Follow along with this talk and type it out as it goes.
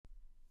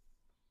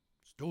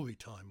Story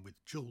time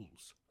with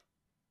Jules.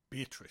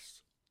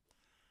 Beatrice.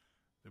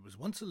 There was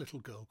once a little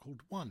girl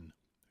called One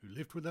who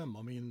lived with her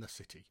mummy in the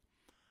city.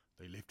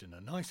 They lived in a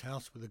nice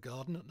house with a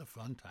garden at the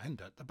front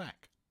and at the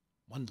back.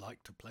 One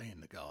liked to play in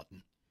the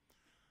garden.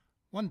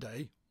 One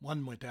day,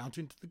 One went out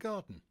into the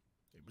garden.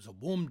 It was a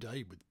warm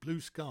day with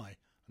blue sky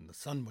and the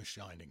sun was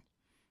shining.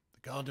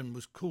 The garden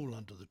was cool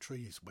under the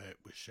trees where it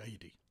was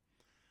shady.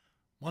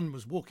 One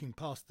was walking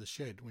past the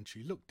shed when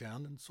she looked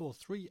down and saw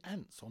 3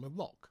 ants on a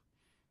rock.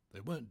 They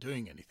weren't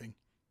doing anything.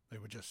 They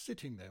were just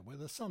sitting there where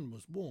the sun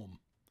was warm.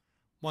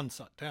 One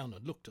sat down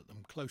and looked at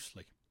them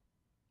closely.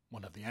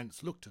 One of the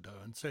ants looked at her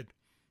and said,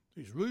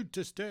 "It's rude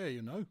to stare,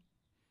 you know."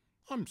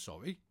 "I'm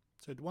sorry,"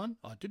 said One.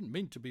 "I didn't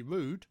mean to be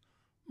rude.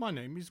 My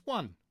name is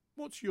One.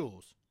 What's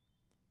yours?"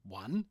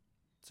 "One?"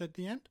 said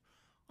the ant.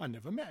 "I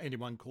never met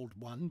anyone called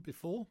One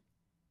before."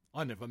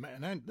 "I never met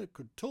an ant that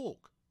could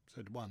talk,"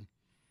 said One.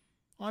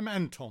 "I'm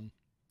Anton,"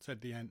 said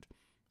the ant,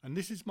 "and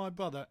this is my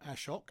brother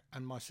Ashok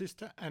and my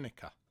sister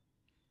Annika."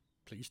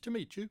 "Pleased to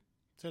meet you,"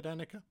 said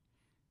Annika.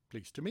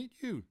 "Pleased to meet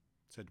you,"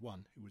 said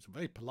One, who was a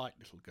very polite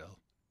little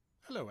girl.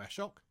 "Hello,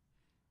 Ashok."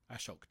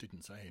 Ashok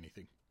didn't say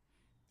anything.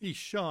 "He's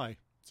shy,"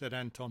 said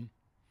Anton.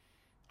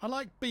 "I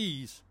like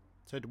bees,"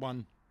 said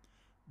One.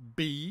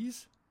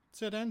 "Bees?"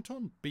 said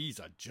Anton. "Bees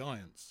are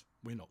giants.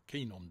 We're not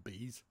keen on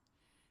bees."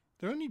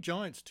 "They're only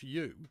giants to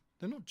you.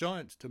 They're not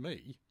giants to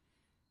me."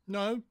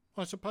 "No,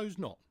 I suppose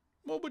not.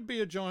 What would be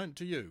a giant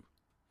to you?"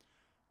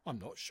 "I'm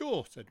not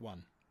sure," said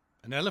One.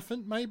 "An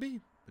elephant,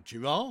 maybe? A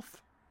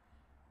giraffe?"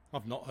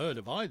 "I've not heard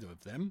of either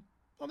of them.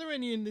 Are there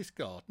any in this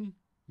garden?"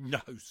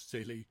 "No,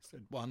 silly,"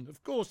 said One.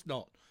 "Of course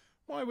not.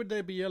 Why would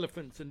there be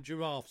elephants and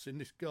giraffes in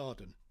this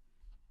garden?"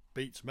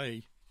 "Beats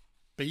me."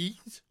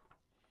 "Bees?"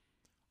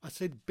 "I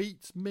said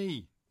beats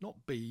me,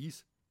 not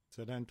bees,"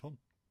 said Anton.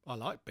 "I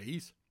like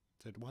bees,"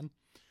 said One.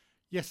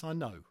 "Yes, I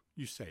know,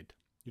 you said.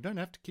 You don't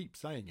have to keep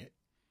saying it."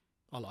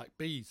 "I like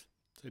bees,"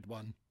 said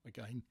One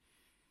again.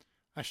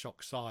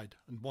 Ashok sighed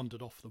and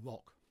wandered off the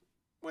rock.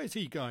 "Where's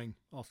he going?"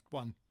 asked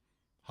One.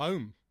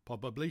 "Home,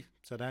 probably,"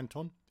 said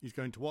Anton. "He's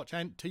going to watch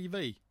Ant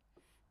TV."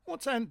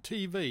 "What's Ant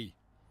TV?"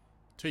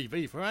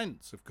 "TV for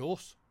ants, of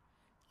course."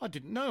 "I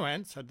didn't know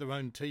ants had their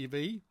own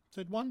TV,"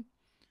 said One.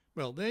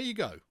 "Well, there you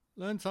go.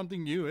 Learn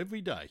something new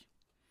every day."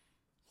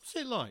 "What's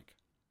it like?"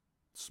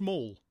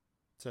 "Small,"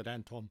 said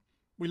Anton.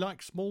 "We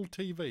like small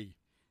TV.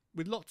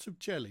 With lots of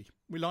jelly.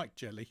 We like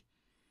jelly."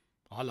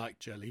 "I like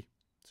jelly,"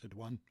 said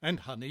One.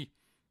 "And honey.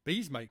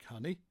 Bees make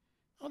honey.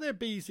 Are there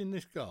bees in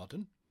this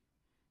garden?"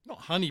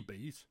 "Not honey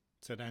bees,"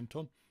 said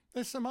Anton.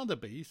 "There's some other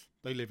bees.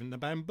 They live in the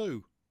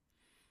bamboo."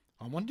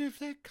 "I wonder if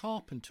they're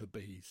carpenter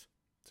bees,"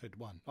 said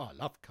One. "I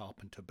love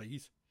carpenter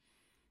bees."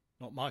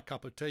 "Not my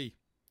cup of tea,"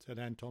 said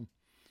Anton.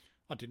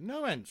 "I didn't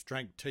know ants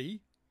drank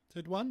tea,"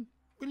 said One.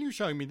 "Will you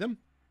show me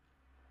them?"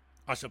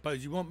 "I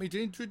suppose you want me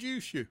to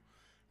introduce you.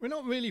 We're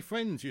not really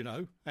friends, you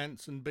know,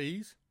 ants and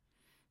bees."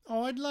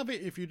 "Oh, I'd love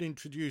it if you'd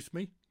introduce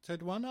me,"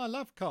 said One. "I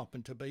love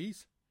carpenter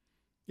bees."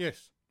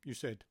 "Yes, you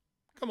said.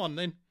 Come on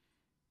then.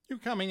 You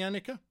coming,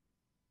 Annika?"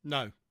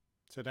 "No,"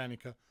 said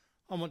Annika.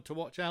 "I want to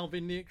watch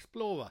Alvin the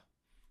Explorer."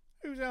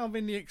 "Who's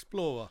Alvin the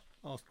Explorer?"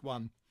 asked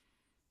One.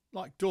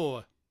 "Like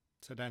Dora,"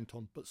 said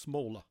Anton, "but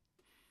smaller."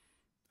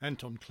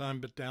 Anton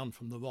clambered down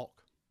from the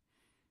rock.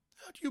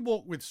 "How do you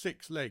walk with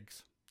 6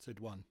 legs?" said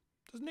One.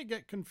 "Doesn't it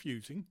get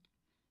confusing?"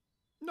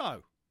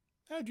 "No.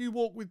 How do you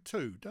walk with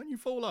 2? Don't you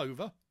fall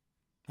over?"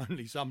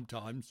 "Only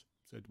sometimes,"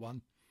 said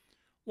One.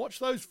 "Watch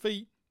those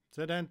feet,"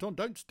 said Anton.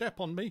 "Don't step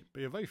on me.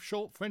 Be a very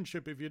short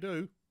friendship if you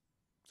do."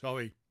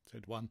 "Sorry,"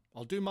 said One.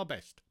 "I'll do my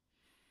best."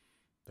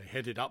 They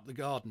headed up the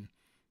garden,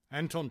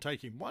 Anton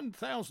taking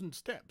 1,000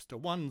 steps to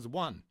One's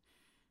 1.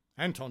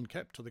 Anton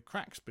kept to the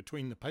cracks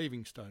between the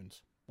paving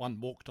stones. One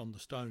walked on the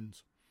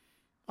stones.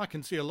 "I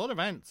can see a lot of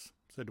ants,"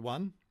 said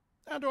One.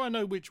 "How do I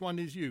know which one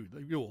is you?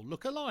 You all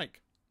look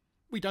alike."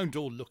 "We don't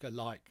all look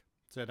alike,"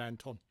 said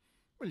Anton.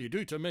 "Well, you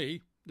do to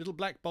me. Little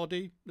black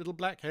body, little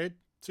black head,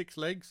 6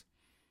 legs."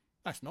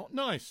 "That's not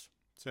nice,"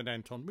 said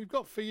Anton. "We've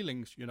got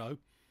feelings, you know,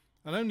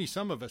 and only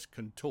some of us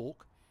can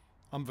talk.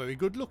 I'm very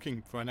good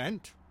looking for an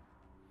ant."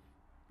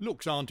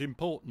 "Looks aren't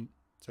important,"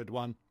 said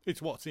One.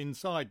 "It's what's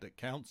inside that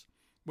counts.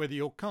 Whether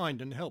you're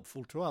kind and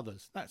helpful to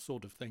others, that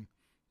sort of thing.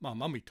 My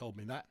mummy told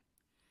me that."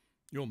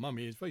 "Your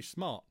mummy is very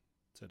smart,"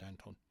 said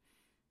Anton.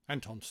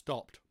 Anton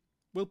stopped.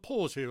 "We'll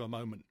pause here a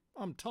moment.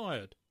 I'm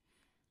tired."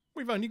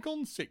 "We've only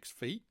gone 6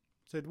 feet,"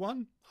 said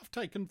One. "I've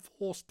taken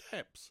 4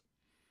 steps."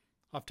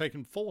 "I've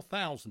taken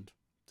 4,000,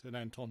 said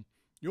Anton.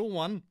 "Your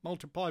 1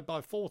 multiplied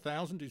by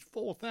 4,000 is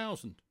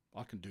 4,000.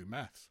 I can do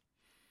maths."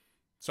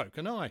 "So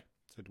can I,"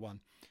 said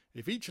One.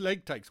 "If each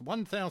leg takes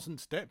 1,000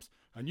 steps,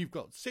 and you've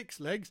got 6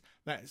 legs,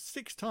 that's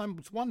 6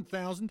 times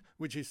 1,000,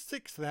 which is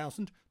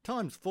 6,000,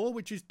 times 4,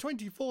 which is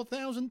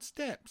 24,000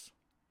 steps."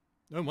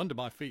 "No wonder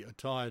my feet are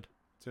tired,"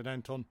 said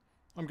Anton.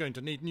 "I'm going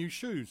to need new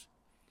shoes."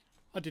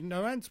 "I didn't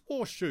know ants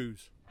wore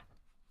shoes."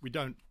 "We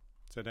don't,"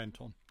 said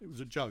Anton. "It was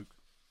a joke."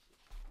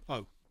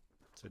 "Oh,"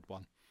 said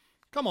One.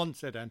 "Come on,"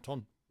 said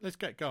Anton. "Let's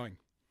get going."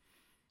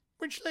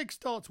 "Which leg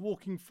starts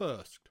walking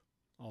first?"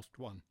 asked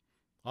One.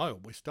 I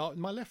always start with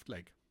my left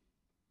leg.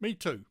 Me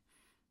too.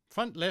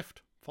 Front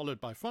left,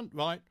 followed by front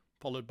right,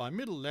 followed by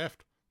middle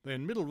left,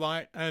 then middle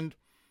right, and...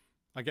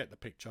 I get the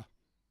picture,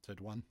 said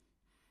one.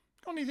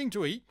 Got anything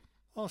to eat?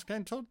 Asked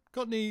Anton.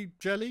 Got any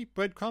jelly,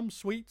 breadcrumbs,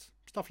 sweets,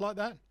 stuff like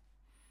that?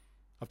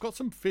 I've got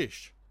some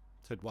fish,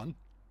 said one.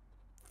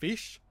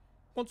 Fish?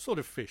 What sort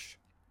of fish?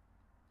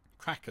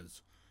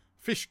 Crackers.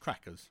 Fish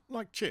crackers,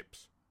 like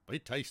chips. Very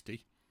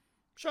tasty.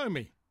 Show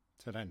me,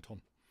 said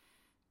Anton.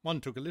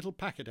 One took a little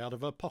packet out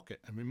of her pocket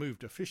and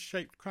removed a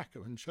fish-shaped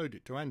cracker and showed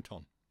it to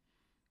Anton.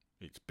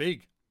 It's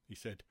big, he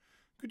said.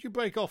 Could you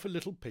break off a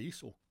little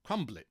piece, or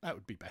crumble it? That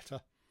would be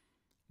better.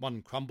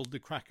 One crumbled the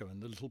cracker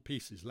and the little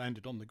pieces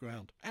landed on the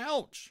ground.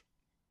 Ouch,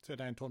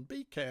 said Anton.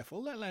 Be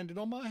careful, that landed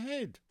on my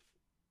head.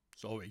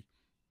 Sorry,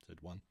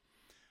 said one.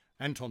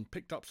 Anton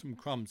picked up some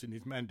crumbs in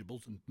his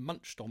mandibles and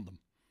munched on them.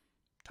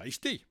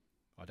 Tasty.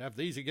 I'd have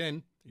these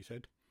again, he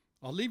said.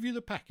 I'll leave you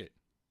the packet.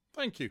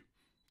 Thank you.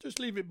 Just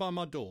leave it by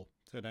my door,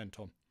 said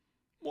Anton.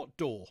 What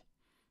door?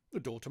 The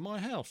door to my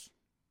house.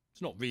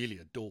 It's not really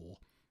a door.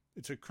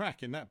 It's a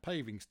crack in that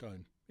paving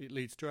stone. It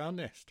leads to our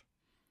nest.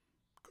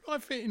 Could I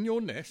fit in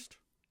your nest?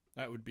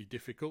 That would be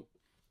difficult.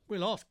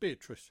 We'll ask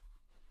Beatrice.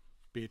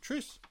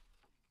 Beatrice?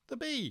 The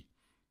bee.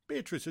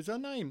 Beatrice is her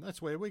name.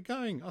 That's where we're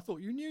going. I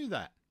thought you knew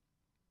that.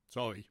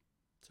 Sorry,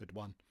 said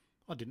one.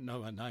 I didn't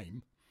know her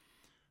name.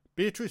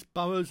 Beatrice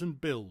burrows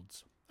and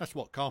builds. That's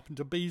what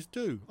carpenter bees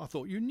do. I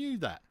thought you knew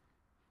that.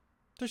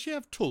 Does she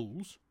have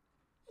tools?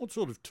 What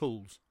sort of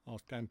tools?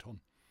 Asked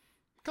Anton.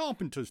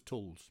 Carpenter's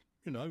tools.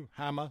 You know,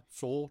 hammer,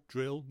 saw,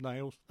 drill,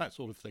 nails, that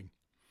sort of thing.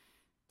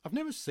 I've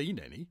never seen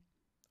any.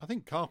 I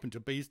think carpenter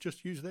bees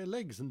just use their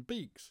legs and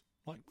beaks,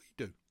 like we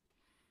do.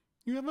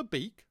 You have a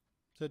beak?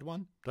 Said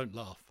one. Don't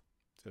laugh,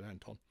 said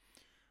Anton.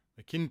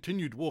 They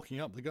continued walking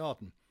up the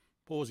garden,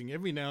 pausing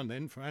every now and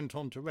then for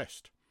Anton to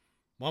rest.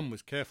 One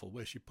was careful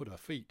where she put her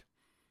feet.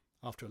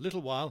 After a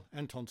little while,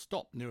 Anton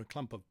stopped near a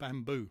clump of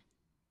bamboo.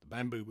 The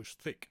bamboo was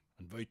thick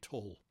and very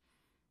tall.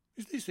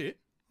 Is this it?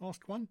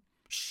 Asked one.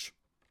 Shh,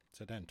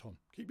 said Anton.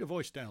 Keep your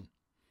voice down.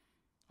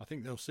 I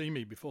think they'll see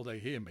me before they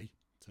hear me,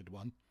 said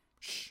one.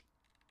 Shh,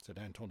 said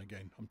Anton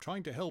again. I'm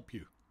trying to help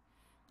you.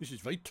 This is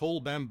very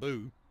tall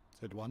bamboo,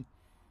 said one.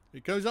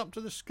 It goes up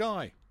to the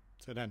sky,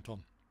 said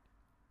Anton.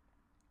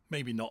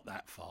 Maybe not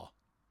that far,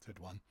 said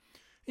one.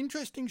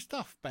 Interesting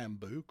stuff,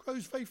 bamboo.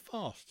 Grows very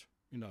fast,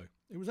 you know.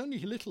 It was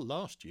only a little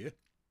last year.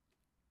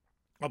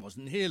 I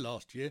wasn't here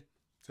last year,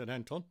 said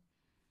Anton.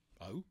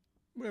 Oh,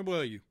 where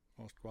were you?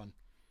 Asked one.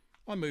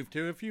 I moved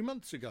here a few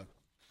months ago.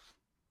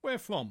 Where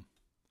from?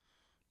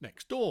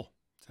 Next door,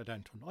 said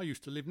Anton. I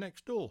used to live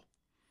next door.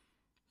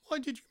 Why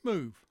did you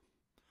move?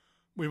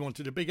 We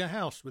wanted a bigger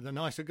house with a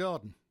nicer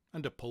garden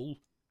and a pool.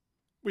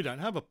 We don't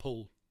have a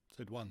pool,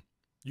 said one.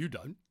 You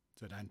don't,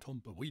 said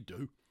Anton, but we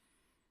do.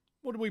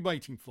 What are we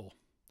waiting for?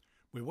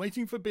 We're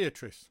waiting for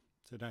Beatrice,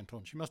 said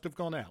Anton. She must have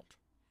gone out.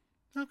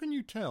 How can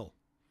you tell?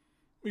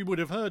 We would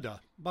have heard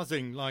her,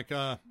 buzzing like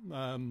a,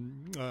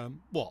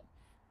 what?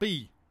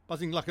 Bee,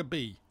 buzzing like a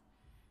bee.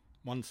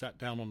 One sat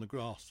down on the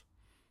grass.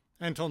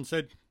 Anton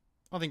said,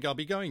 I think I'll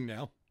be going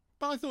now.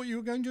 But I thought you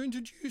were going to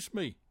introduce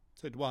me,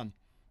 said one.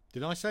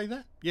 Did I say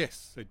that?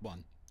 Yes, said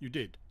one. You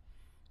did.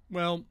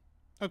 Well,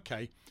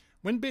 okay.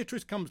 When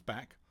Beatrice comes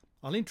back,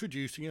 I'll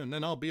introduce you and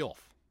then I'll be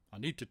off. I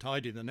need to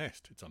tidy the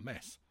nest. It's a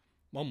mess.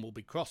 One will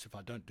be cross if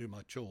I don't do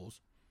my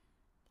chores.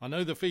 I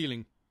know the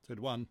feeling,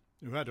 said one,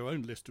 who had her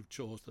own list of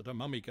chores that her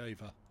mummy gave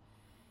her.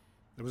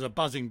 There was a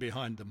buzzing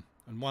behind them,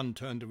 and one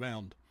turned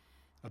around.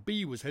 A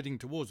bee was heading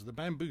towards the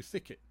bamboo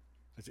thicket.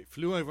 As it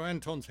flew over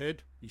Anton's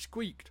head, he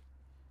squeaked.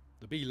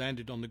 The bee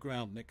landed on the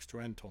ground next to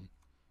Anton.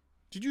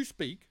 Did you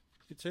speak?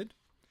 It said.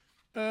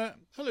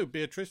 Hello,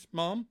 Beatrice,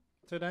 Ma'am,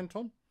 said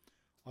Anton.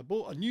 I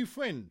brought a new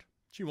friend.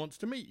 She wants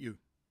to meet you.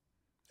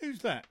 Who's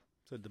that?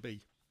 Said the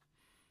bee.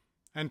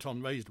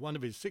 Anton raised one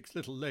of his 6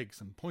 little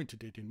legs and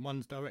pointed it in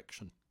one's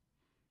direction.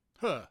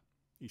 Her,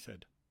 he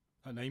said.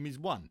 Her name is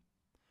One.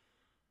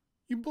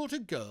 You brought a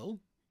girl?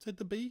 Said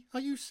the bee.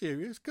 Are you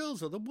serious?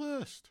 Girls are the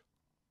worst.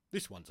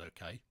 This one's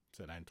okay,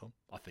 said Anton,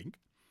 I think.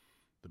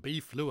 The bee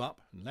flew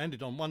up and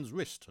landed on one's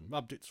wrist and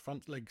rubbed its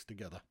front legs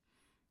together.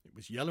 It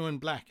was yellow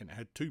and black and it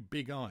had 2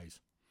 big eyes.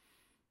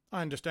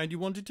 I understand you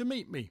wanted to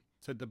meet me,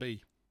 said the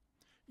bee.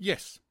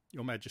 Yes,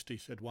 Your Majesty,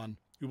 said one,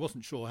 who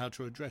wasn't sure how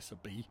to address a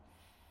bee.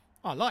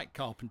 I like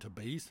carpenter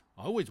bees.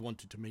 I always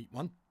wanted to meet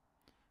one.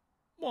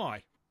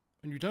 Why?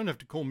 And you don't have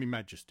to call me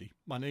Majesty.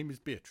 My name is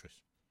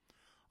Beatrice.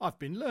 I've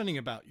been learning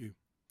about you,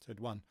 said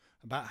one,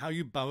 about how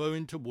you burrow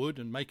into wood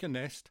and make a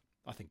nest.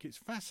 I think it's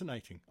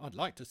fascinating. I'd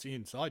like to see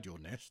inside your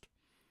nest.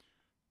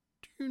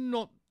 Do you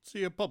not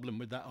see a problem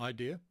with that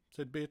idea?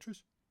 Said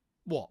Beatrice.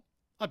 What?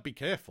 I'd be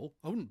careful.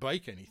 I wouldn't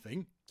break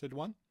anything, said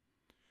one.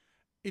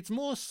 It's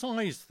more a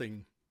size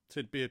thing,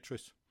 said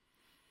Beatrice.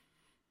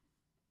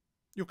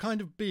 You're kind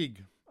of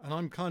big, and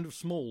I'm kind of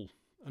small,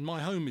 and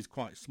my home is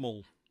quite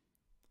small.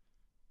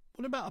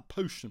 What about a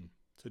potion?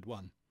 Said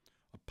one.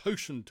 A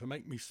potion to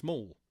make me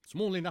small,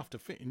 small enough to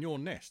fit in your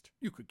nest.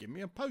 You could give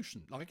me a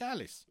potion, like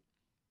Alice.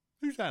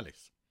 Who's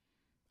Alice?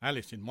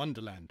 Alice in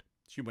Wonderland.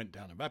 She went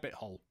down a rabbit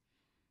hole.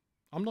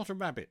 I'm not a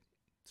rabbit,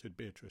 said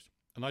Beatrice,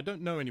 and I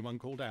don't know anyone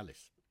called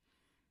Alice.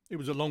 It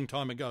was a long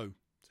time ago,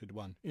 said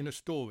one, in a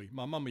story.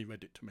 My mummy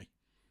read it to me.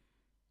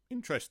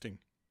 Interesting,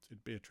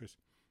 said Beatrice.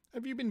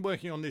 Have you been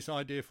working on this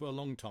idea for a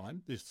long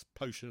time, this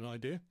potion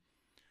idea?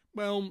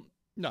 Well,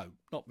 no,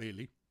 not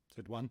really,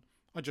 said one.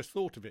 I just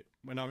thought of it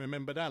when I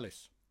remembered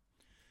Alice.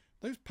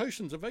 Those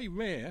potions are very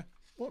rare.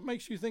 What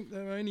makes you think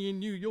they're only in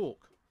New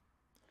York?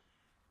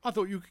 I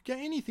thought you could get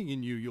anything in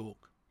New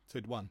York,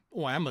 said one.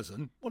 Or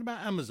Amazon. What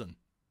about Amazon?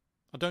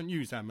 I don't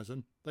use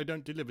Amazon. They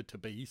don't deliver to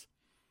bees.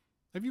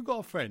 Have you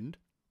got a friend?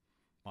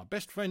 My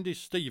best friend is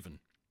Stephen.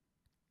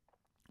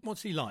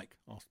 What's he like?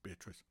 Asked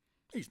Beatrice.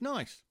 He's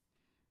nice.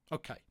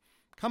 OK.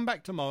 Come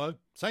back tomorrow,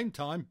 same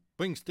time,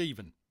 bring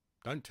Stephen.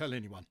 Don't tell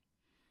anyone.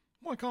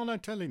 Why can't I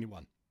tell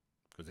anyone?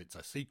 Because it's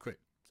a secret,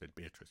 said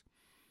Beatrice.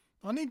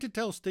 I need to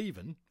tell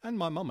Stephen and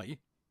my mummy.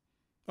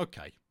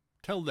 OK,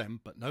 tell them,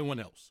 but no one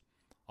else.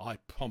 I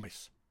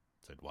promise,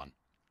 said one.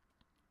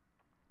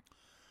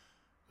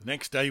 The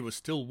next day was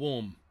still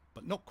warm,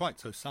 but not quite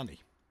so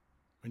sunny.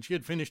 When she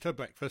had finished her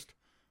breakfast,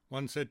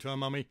 one said to her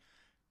mummy,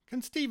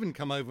 Can Stephen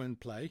come over and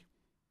play?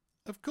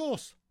 Of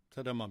course,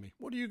 said her mummy.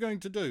 What are you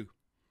going to do?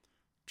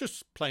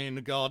 Just play in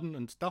the garden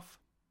and stuff.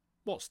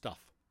 What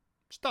stuff?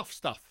 Stuff,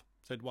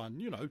 said one.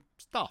 You know,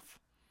 stuff.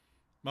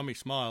 Mummy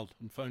smiled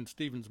and phoned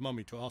Stephen's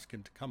mummy to ask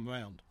him to come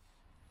round.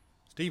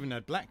 Stephen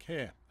had black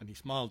hair and he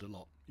smiled a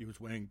lot. He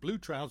was wearing blue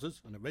trousers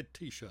and a red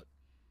t-shirt.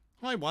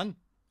 Hi, one,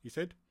 he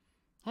said.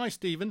 Hi,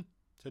 Stephen,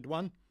 said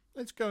one.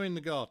 Let's go in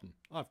the garden.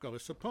 I've got a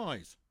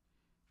surprise.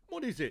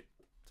 What is it?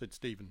 Said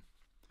Stephen.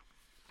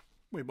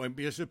 Well, it won't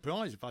be a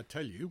surprise if I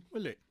tell you,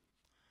 will it?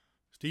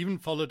 Stephen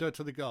followed her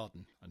to the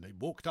garden, and they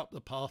walked up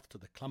the path to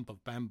the clump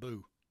of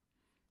bamboo.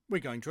 We're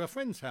going to a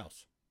friend's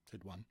house,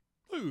 said one.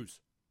 Whose?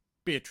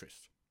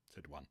 Beatrice,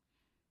 said one.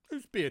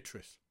 Who's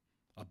Beatrice?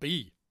 A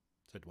bee,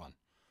 said one.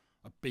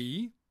 A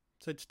bee?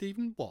 Said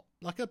Stephen. What,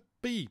 like a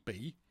bee?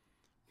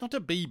 Not a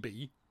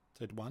bee,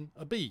 said one.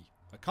 A bee,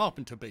 a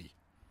carpenter bee.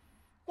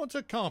 What's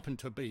a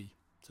carpenter bee?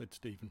 Said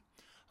Stephen.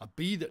 A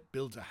bee that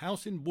builds a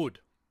house in wood,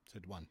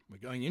 said one. We're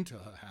going into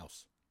her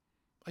house.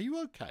 Are you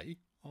okay?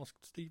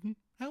 Asked Stephen.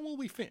 How will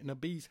we fit in a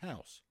bee's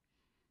house?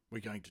 We're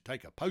going to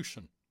take a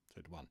potion,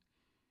 said one.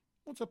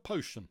 What's a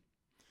potion?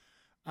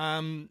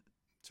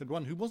 Said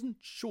one who wasn't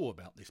sure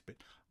about this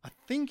bit. I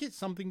think it's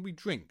something we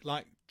drink,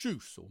 like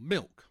juice or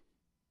milk.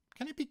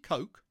 Can it be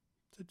Coke?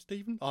 Said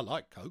Stephen. I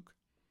like Coke.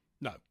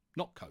 No,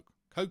 not Coke.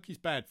 Coke is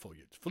bad for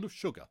you. It's full of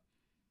sugar.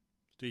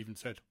 Stephen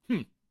said,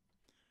 They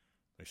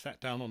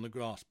sat down on the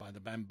grass by the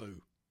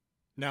bamboo.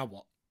 Now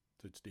what?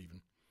 Said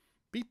Stephen.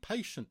 Be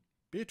patient.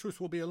 Beatrice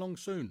will be along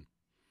soon.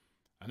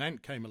 An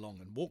ant came along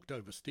and walked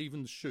over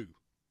Stephen's shoe.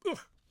 Ugh,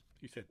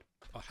 he said.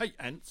 I hate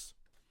ants.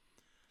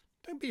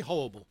 Don't be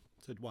horrible,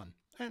 said one.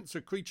 Ants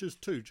are creatures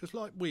too, just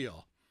like we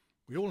are.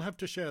 We all have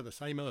to share the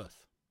same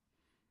earth.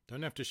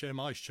 Don't have to share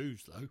my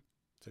shoes, though,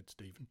 said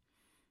Stephen.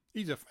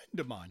 He's a friend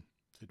of mine,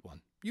 said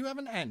one. You have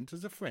an ant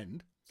as a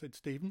friend, said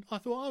Stephen. I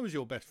thought I was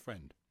your best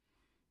friend.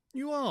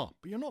 You are,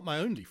 but you're not my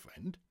only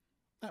friend.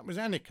 That was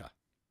Annika.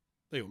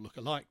 They all look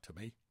alike to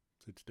me,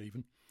 said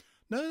Stephen.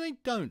 No, they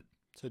don't,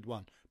 said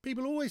one.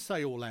 People always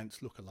say all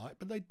ants look alike,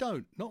 but they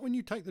don't. Not when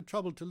you take the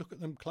trouble to look at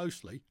them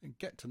closely and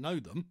get to know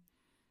them.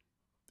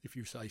 If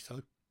you say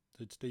so,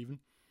 said Stephen.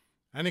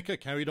 Annika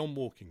carried on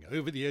walking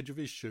over the edge of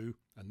his shoe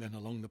and then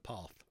along the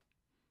path.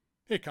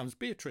 Here comes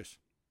Beatrice,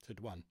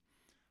 said one.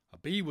 A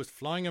bee was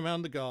flying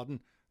around the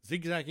garden,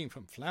 zigzagging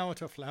from flower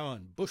to flower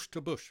and bush to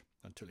bush,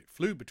 until it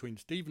flew between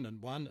Stephen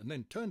and one and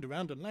then turned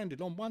around and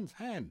landed on one's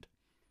hand.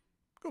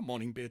 Good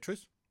morning,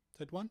 Beatrice,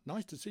 said one.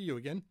 Nice to see you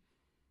again.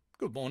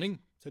 Good morning,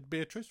 said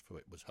Beatrice, for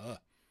it was her.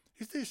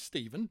 Is this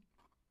Stephen?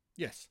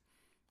 Yes.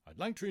 I'd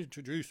like to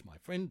introduce my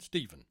friend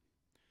Stephen.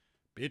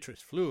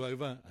 Beatrice flew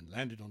over and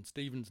landed on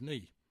Stephen's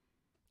knee.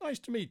 Nice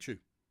to meet you,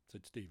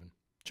 said Stephen.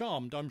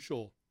 Charmed, I'm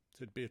sure,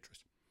 said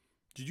Beatrice.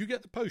 Did you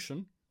get the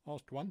potion?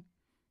 Asked one.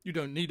 You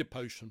don't need a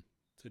potion,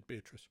 said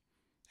Beatrice.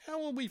 How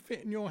will we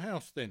fit in your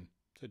house then?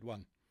 Said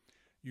one.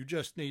 You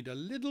just need a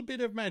little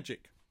bit of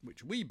magic,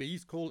 which we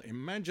bees call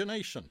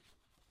imagination.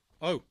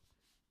 Oh,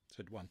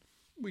 said one.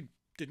 We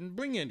didn't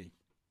bring any.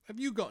 Have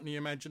you got any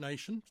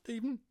imagination,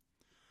 Stephen?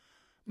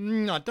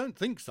 I don't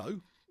think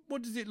so.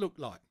 What does it look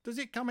like? Does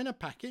it come in a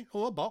packet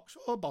or a box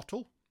or a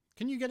bottle?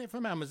 Can you get it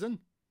from Amazon?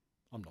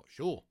 I'm not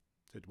sure,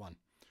 said one.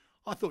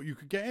 I thought you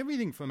could get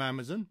everything from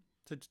Amazon,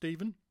 said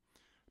Stephen.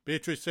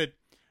 Beatrice said,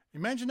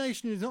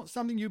 Imagination is not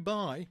something you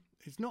buy.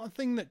 It's not a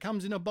thing that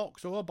comes in a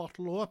box or a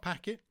bottle or a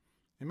packet.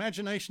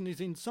 Imagination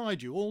is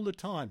inside you all the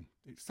time.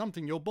 It's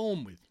something you're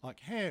born with,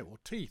 like hair or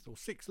teeth or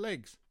 6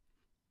 legs.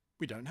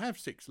 We don't have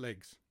 6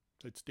 legs,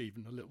 said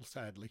Stephen a little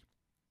sadly.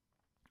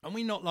 Are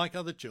we not like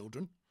other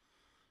children?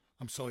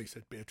 I'm sorry,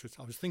 said Beatrice.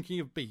 I was thinking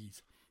of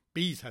bees.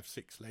 Bees have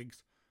 6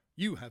 legs.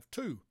 You have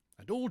 2.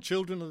 And all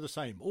children are the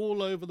same,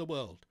 all over the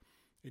world.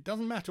 It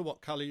doesn't matter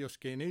what colour your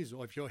skin is,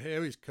 or if your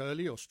hair is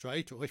curly or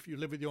straight, or if you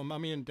live with your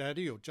mummy and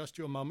daddy, or just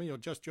your mummy, or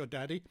just your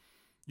daddy.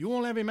 You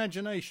all have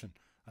imagination,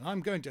 and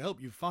I'm going to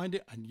help you find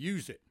it and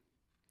use it.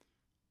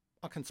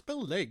 "I can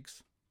spell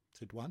legs,"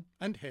 said one,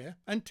 "and hair,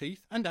 and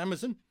teeth, and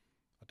Amazon.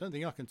 I don't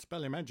think I can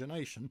spell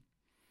imagination."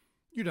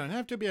 "You don't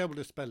have to be able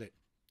to spell it,"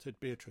 said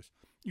Beatrice.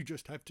 "You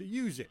just have to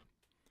use it.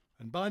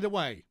 And by the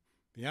way,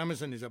 the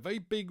Amazon is a very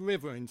big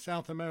river in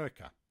South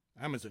America.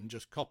 Amazon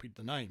just copied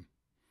the name."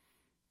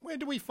 "Where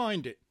do we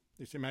find it,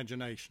 this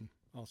imagination?"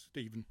 asked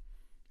Stephen.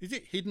 "Is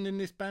it hidden in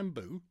this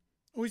bamboo?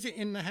 Or is it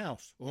in the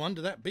house, or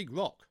under that big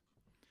rock?"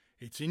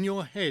 "It's in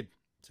your head,"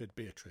 said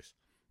Beatrice.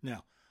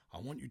 "Now, I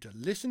want you to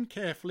listen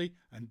carefully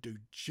and do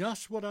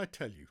just what I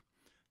tell you.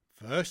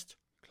 First,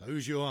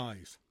 close your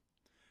eyes."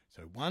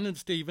 So One and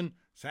Stephen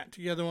sat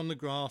together on the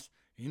grass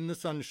in the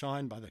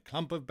sunshine by the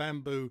clump of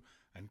bamboo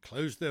and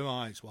closed their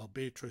eyes while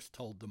Beatrice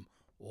told them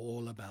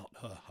all about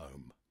her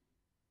home.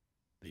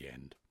 The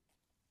end.